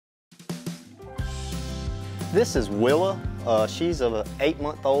This is Willa. She's an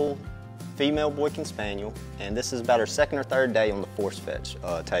 8-month-old female Boykin Spaniel, and this is about her second or third day on the force fetch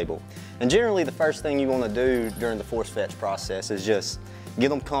table. And generally the first thing you want to do during the force fetch process is just get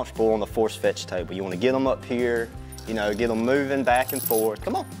them comfortable on the force fetch table. You want to get them up here, you know, get them moving back and forth.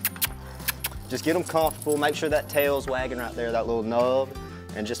 Come on. Just get them comfortable, make sure that tail's wagging right there, that little nub,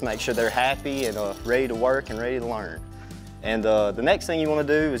 and just make sure they're happy and ready to work and ready to learn. And the next thing you want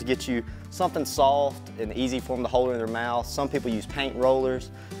to do is get you something soft and easy for them to hold in their mouth. Some people use paint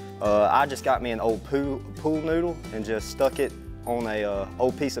rollers. I just got me an old pool noodle and just stuck it on a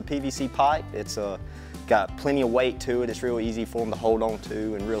old piece of PVC pipe. It's got plenty of weight to it. It's real easy for them to hold on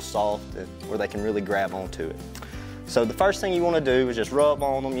to and real soft and where they can really grab onto it. So the first thing you want to do is just rub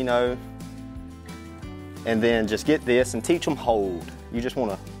on them, you know, and then just get this and teach them hold. You just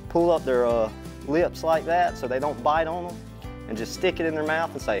want to pull up their lips like that so they don't bite on them, and just stick it in their mouth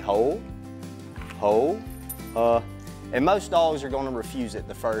and say hold, hold. And most dogs are going to refuse it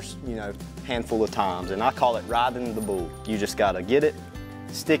the first, you know, handful of times, and I call it riding the bull. You just got to get it,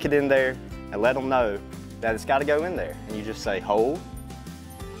 stick it in there, and let them know that it's got to go in there. And you just say hold,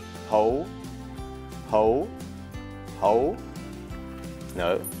 hold, hold, hold,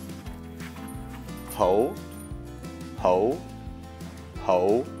 no, hold, hold,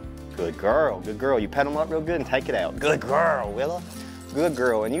 hold. Good girl, good girl. You pet them up real good and take it out. Good girl, Willa. Good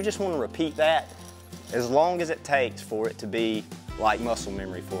girl. And you just want to repeat that as long as it takes for it to be like muscle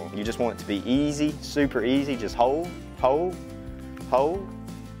memory for them. You just want it to be easy, super easy. Just hold, hold, hold,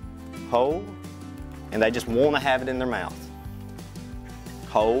 hold. And they just want to have it in their mouth.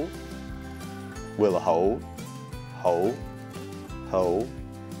 Hold, Willa, hold, hold, hold.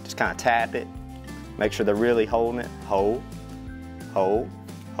 Just kind of tap it. Make sure they're really holding it. Hold, hold,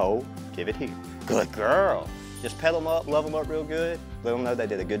 hold. Give it here. Good girl. Just pet them up, love them up real good. Let them know they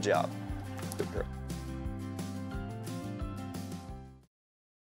did a good job. Good girl.